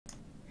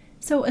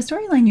So a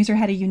Storyline user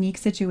had a unique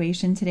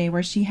situation today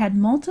where she had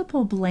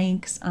multiple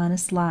blanks on a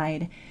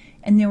slide,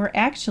 and there were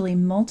actually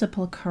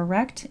multiple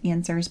correct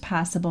answers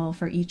possible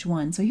for each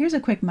one. So here's a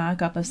quick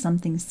mock-up of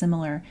something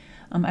similar.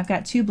 I've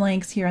got two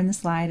blanks here on the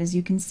slide, as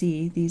you can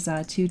see, these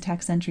two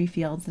text entry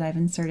fields that I've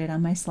inserted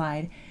on my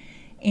slide.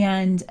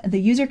 And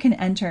the user can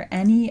enter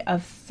any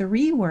of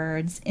three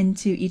words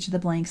into each of the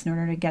blanks in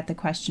order to get the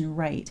question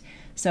right.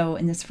 So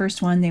in this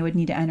first one, they would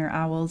need to enter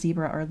owl,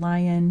 zebra, or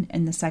lion.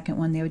 In the second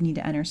one, they would need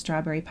to enter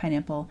strawberry,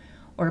 pineapple,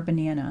 or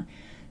banana.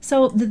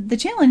 So the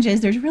challenge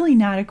is there's really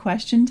not a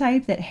question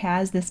type that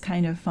has this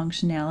kind of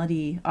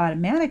functionality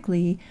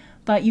automatically,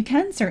 but you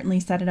can certainly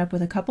set it up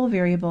with a couple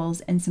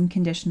variables and some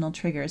conditional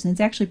triggers, and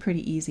it's actually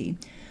pretty easy.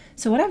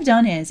 So what I've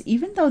done is,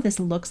 even though this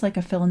looks like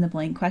a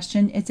fill-in-the-blank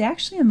question, it's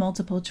actually a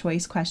multiple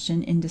choice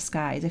question in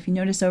disguise. If you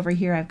notice over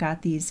here, I've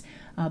got these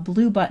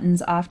blue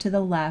buttons off to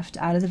the left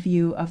out of the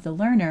view of the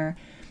learner,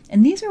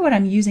 and these are what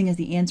I'm using as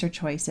the answer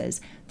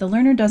choices. The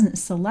learner doesn't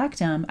select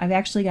them. I've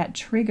actually got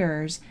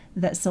triggers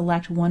that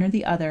select one or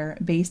the other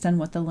based on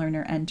what the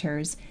learner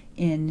enters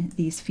in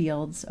these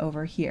fields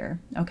over here.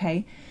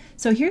 Okay,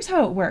 so here's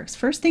how it works.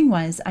 First thing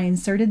was I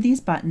inserted these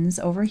buttons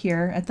over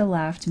here at the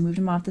left, moved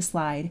them off the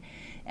slide,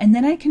 and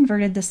then I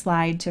converted the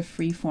slide to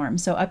freeform.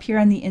 So up here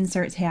on the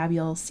Insert tab,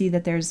 you'll see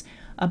that there's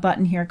a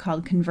button here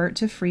called Convert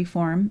to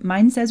Freeform.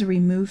 Mine says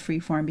Remove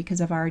Freeform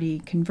because I've already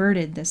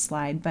converted this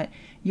slide, but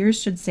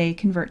yours should say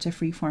Convert to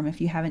Freeform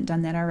if you haven't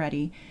done that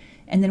already.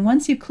 And then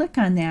once you click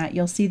on that,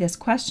 you'll see this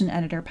question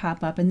editor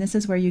pop up, and this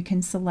is where you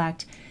can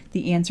select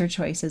the answer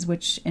choices,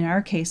 which in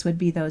our case would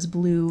be those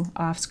blue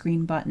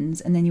off-screen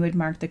buttons, and then you would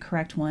mark the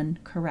correct one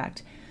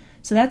correct.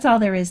 So that's all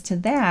there is to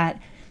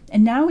that.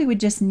 And now we would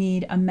just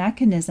need a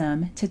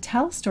mechanism to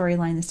tell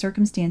Storyline the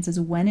circumstances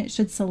when it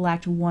should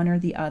select one or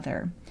the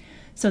other.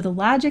 So the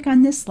logic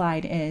on this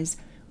slide is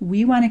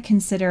we want to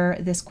consider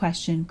this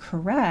question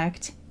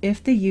correct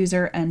if the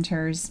user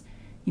enters,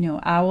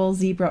 owl,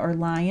 zebra, or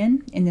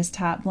lion in this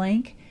top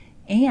blank,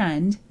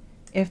 and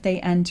if they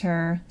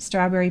enter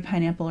strawberry,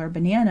 pineapple, or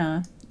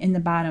banana in the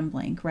bottom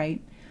blank,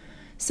 right?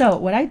 So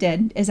what I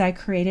did is I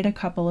created a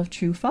couple of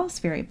true-false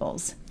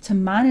variables to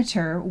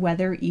monitor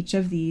whether each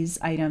of these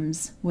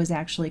items was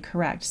actually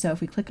correct. So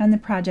if we click on the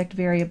project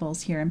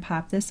variables here and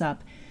pop this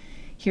up,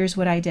 here's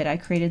what I did. I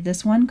created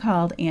this one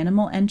called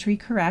animal entry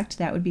correct.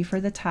 That would be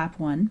for the top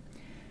one.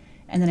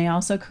 And then I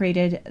also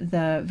created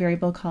the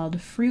variable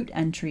called fruit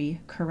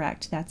entry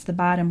correct. That's the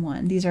bottom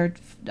one. These are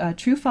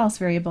true-false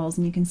variables,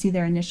 and you can see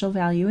their initial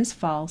value is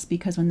false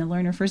because when the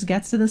learner first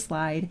gets to the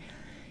slide,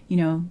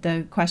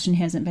 the question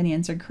hasn't been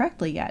answered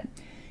correctly yet.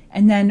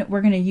 And then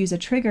we're going to use a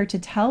trigger to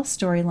tell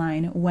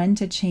Storyline when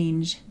to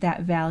change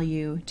that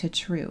value to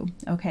true,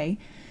 okay?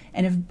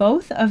 And if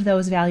both of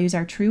those values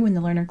are true when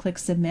the learner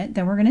clicks submit,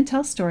 then we're going to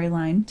tell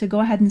Storyline to go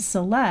ahead and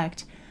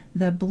select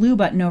the blue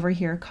button over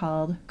here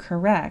called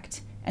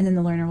correct, and then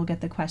the learner will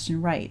get the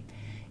question right.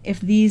 If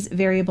these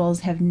variables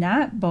have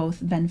not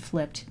both been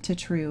flipped to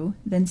true,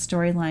 then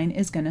Storyline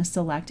is going to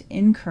select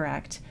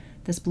incorrect,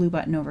 this blue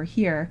button over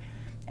here,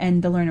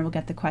 and the learner will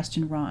get the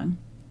question wrong.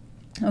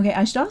 Okay,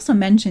 I should also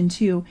mention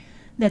too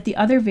that the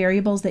other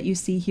variables that you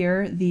see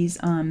here, these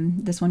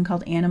this one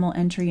called animal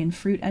entry and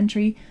fruit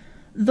entry,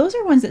 those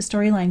are ones that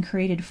Storyline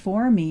created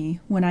for me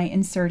when I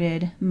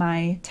inserted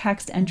my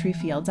text entry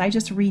fields. I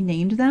just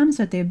renamed them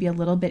so that they would be a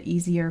little bit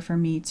easier for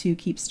me to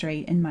keep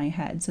straight in my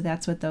head. So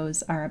that's what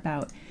those are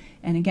about.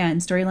 And again,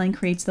 Storyline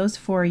creates those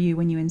for you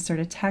when you insert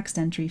a text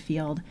entry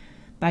field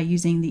by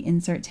using the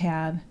Insert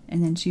tab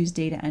and then choose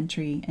Data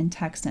Entry and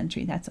Text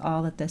Entry. That's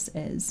all that this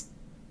is.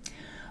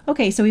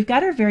 Okay, so we've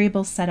got our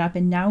variables set up,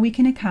 and now we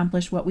can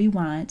accomplish what we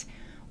want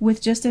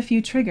with just a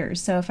few triggers.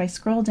 So if I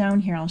scroll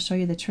down here, I'll show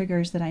you the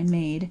triggers that I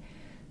made.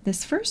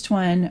 This first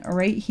one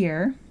right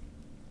here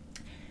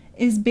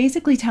is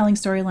basically telling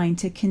Storyline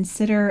to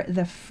consider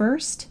the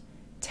first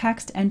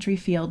text entry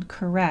field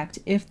correct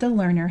if the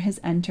learner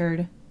has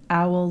entered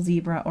owl,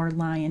 zebra, or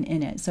lion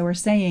in it. So we're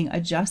saying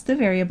adjust the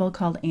variable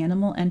called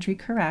animal entry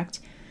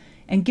correct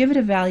and give it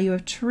a value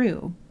of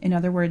true. In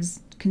other words,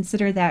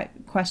 consider that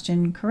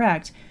question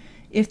correct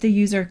if the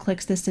user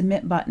clicks the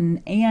submit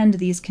button and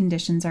these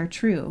conditions are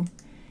true,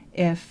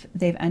 if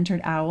they've entered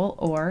owl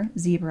or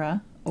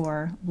zebra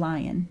or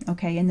lion.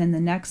 Okay, and then the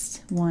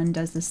next one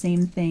does the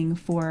same thing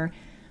for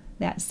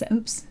that,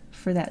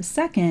 for that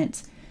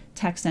second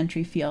text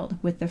entry field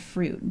with the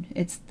fruit.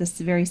 It's this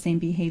very same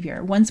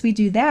behavior. Once we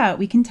do that,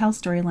 we can tell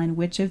Storyline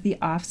which of the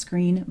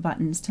off-screen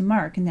buttons to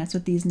mark, and that's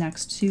what these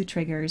next two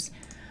triggers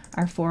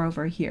are for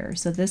over here.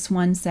 So this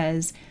one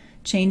says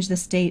change the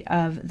state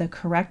of the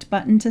correct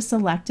button to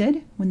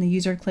selected when the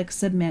user clicks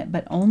submit,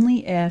 but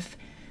only if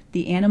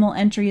the animal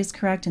entry is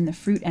correct and the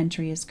fruit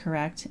entry is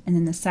correct. And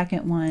then the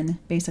second one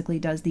basically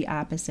does the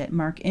opposite,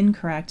 mark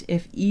incorrect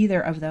if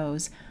either of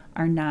those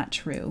are not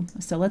true.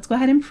 So let's go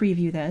ahead and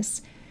preview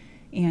this.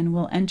 And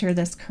we'll enter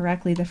this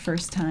correctly the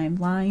first time,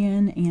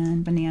 lion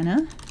and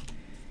banana,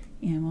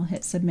 and we'll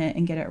hit submit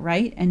and get it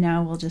right. And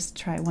now we'll just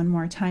try one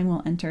more time.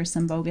 We'll enter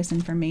some bogus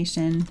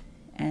information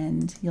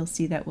and you'll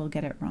see that we'll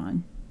get it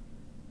wrong.